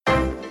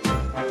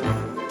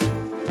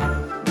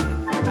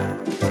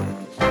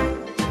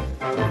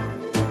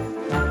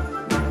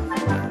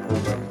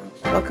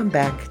Welcome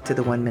back to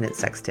the 1 Minute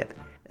Sex Tip.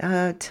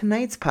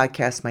 Tonight's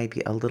podcast might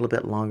be a little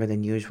bit longer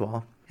than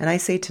usual. And I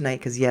say tonight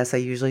because, yes, I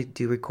usually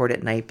do record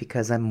at night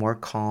because I'm more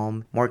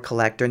calm, more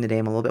collect during the day.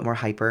 I'm a little bit more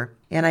hyper.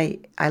 And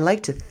I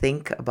like to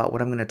think about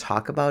what I'm going to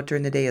talk about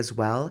during the day as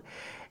well.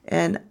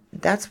 And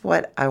that's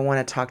what I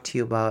want to talk to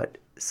you about,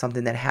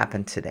 something that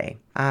happened today.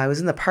 I was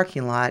in the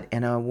parking lot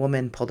and a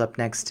woman pulled up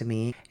next to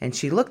me and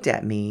she looked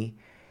at me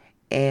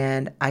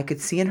and I could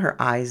see in her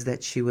eyes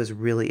that she was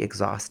really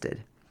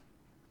exhausted.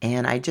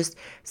 And I just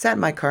sat in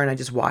my car and I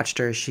just watched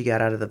her as she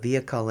got out of the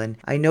vehicle. And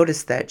I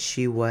noticed that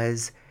she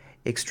was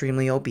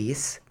extremely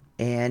obese.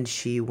 And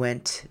she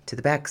went to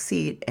the back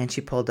seat and she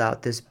pulled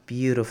out this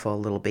beautiful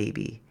little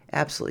baby.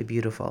 Absolutely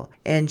beautiful.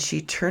 And she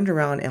turned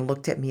around and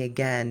looked at me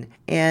again.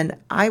 And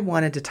I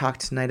wanted to talk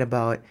tonight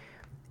about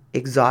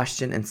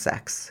exhaustion and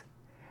sex.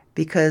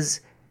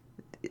 Because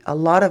a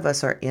lot of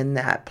us are in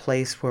that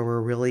place where we're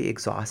really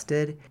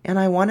exhausted. And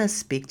I want to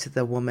speak to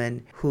the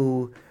woman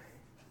who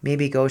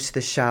maybe goes to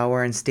the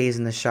shower and stays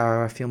in the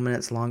shower a few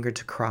minutes longer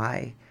to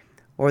cry.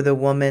 Or the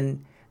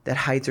woman that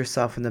hides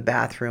herself in the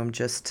bathroom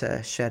just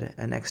to shed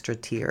an extra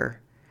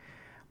tear.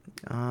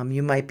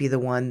 You might be the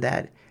one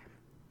that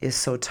is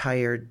so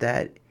tired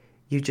that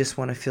you just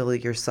want to feel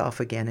yourself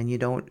again and you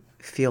don't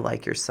feel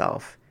like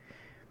yourself.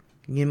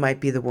 You might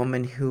be the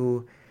woman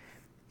who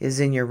is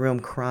in your room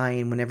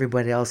crying when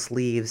everybody else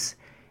leaves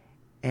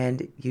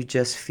and you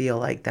just feel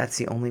like that's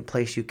the only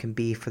place you can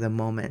be for the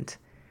moment.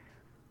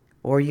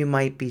 Or you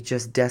might be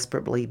just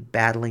desperately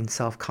battling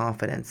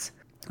self-confidence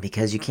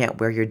because you can't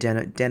wear your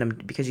denim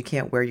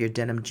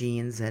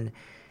jeans and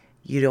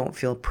you don't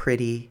feel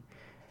pretty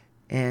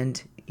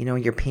and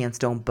your pants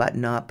don't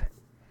button up.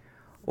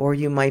 Or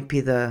you might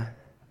be the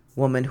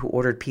woman who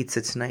ordered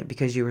pizza tonight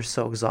because you were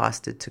so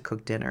exhausted to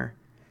cook dinner.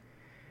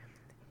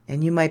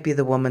 And you might be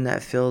the woman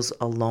that feels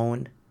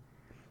alone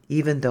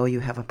even though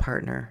you have a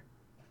partner.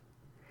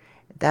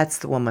 That's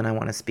the woman I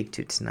want to speak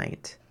to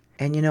tonight.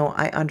 And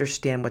I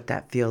understand what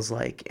that feels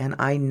like. And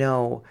I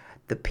know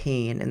the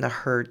pain and the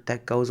hurt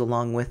that goes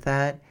along with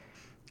that.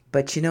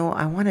 But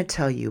I want to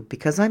tell you,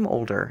 because I'm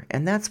older,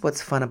 and that's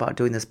what's fun about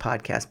doing this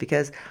podcast,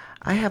 because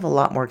I have a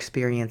lot more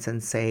experience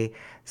than, say,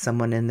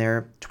 someone in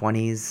their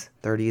 20s,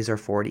 30s, or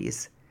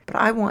 40s. But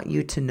I want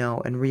you to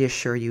know and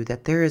reassure you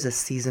that there is a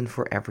season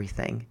for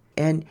everything.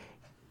 And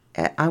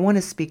I want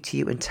to speak to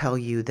you and tell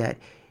you that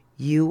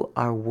you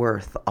are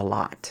worth a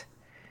lot.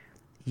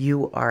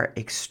 You are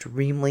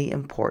extremely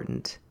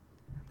important,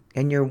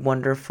 and you're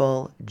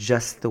wonderful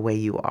just the way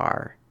you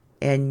are.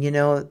 And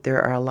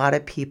there are a lot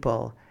of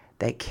people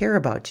that care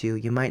about you.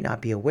 You might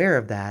not be aware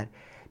of that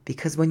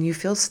because when you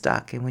feel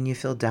stuck and when you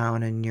feel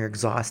down and you're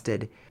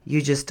exhausted,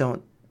 you just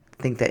don't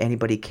think that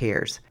anybody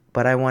cares.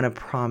 But I want to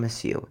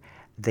promise you,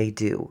 they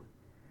do.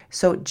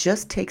 So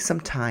just take some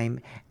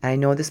time. And I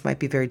know this might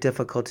be very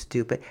difficult to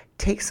do, but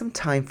take some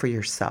time for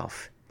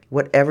yourself,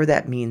 whatever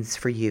that means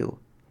for you.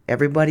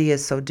 Everybody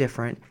is so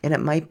different, and it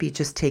might be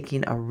just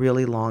taking a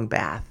really long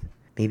bath.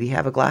 Maybe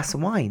have a glass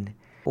of wine,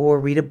 or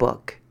read a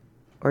book,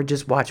 or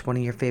just watch one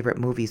of your favorite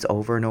movies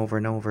over and over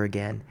and over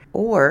again.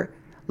 Or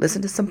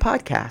listen to some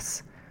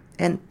podcasts,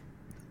 and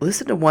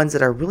listen to ones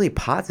that are really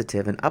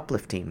positive and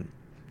uplifting.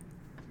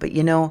 But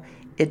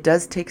it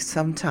does take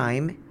some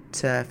time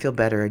to feel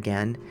better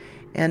again.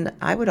 And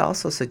I would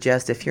also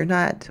suggest, if you're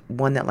not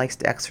one that likes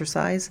to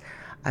exercise,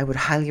 I would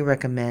highly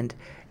recommend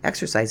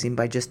exercising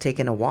by just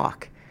taking a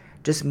walk.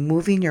 Just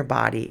moving your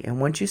body.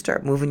 And once you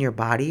start moving your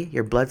body,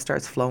 your blood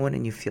starts flowing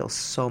and you feel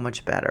so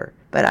much better.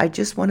 But I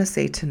just want to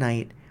say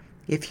tonight,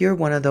 if you're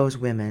one of those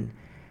women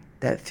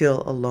that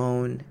feel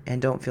alone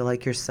and don't feel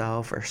like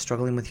yourself or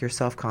struggling with your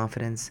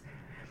self-confidence,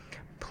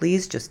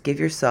 please just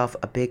give yourself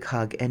a big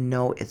hug and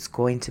know it's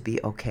going to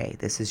be okay.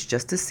 This is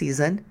just a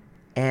season,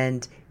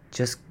 and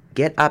just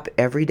get up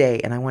every day.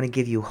 And I want to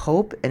give you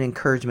hope and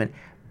encouragement.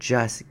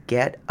 Just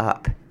get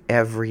up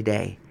every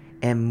day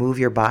and move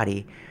your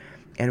body.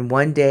 And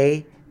one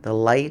day, the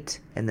light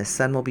and the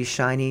sun will be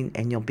shining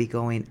and you'll be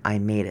going, I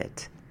made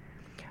it.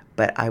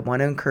 But I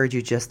want to encourage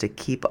you just to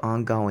keep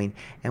on going.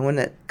 And when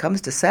it comes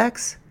to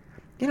sex,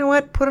 you know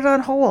what? Put it on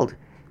hold.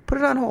 Put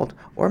it on hold.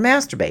 Or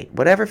masturbate.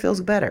 Whatever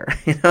feels better.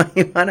 You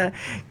want to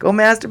go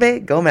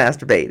masturbate? Go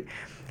masturbate.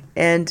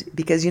 And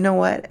because you know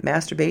what?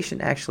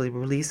 Masturbation actually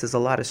releases a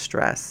lot of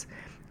stress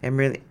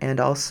and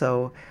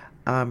also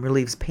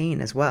relieves pain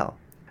as well.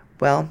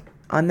 Well,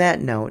 on that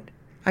note,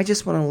 I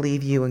just want to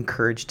leave you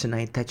encouraged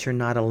tonight that you're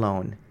not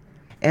alone.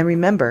 And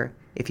remember,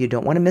 if you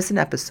don't want to miss an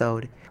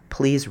episode,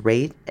 please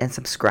rate and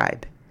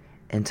subscribe.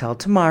 Until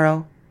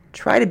tomorrow,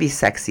 try to be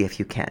sexy if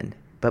you can.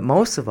 But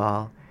most of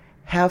all,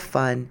 have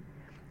fun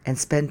and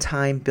spend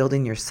time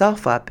building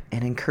yourself up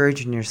and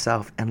encouraging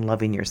yourself and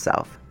loving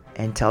yourself.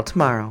 Until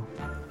tomorrow,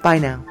 bye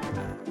now.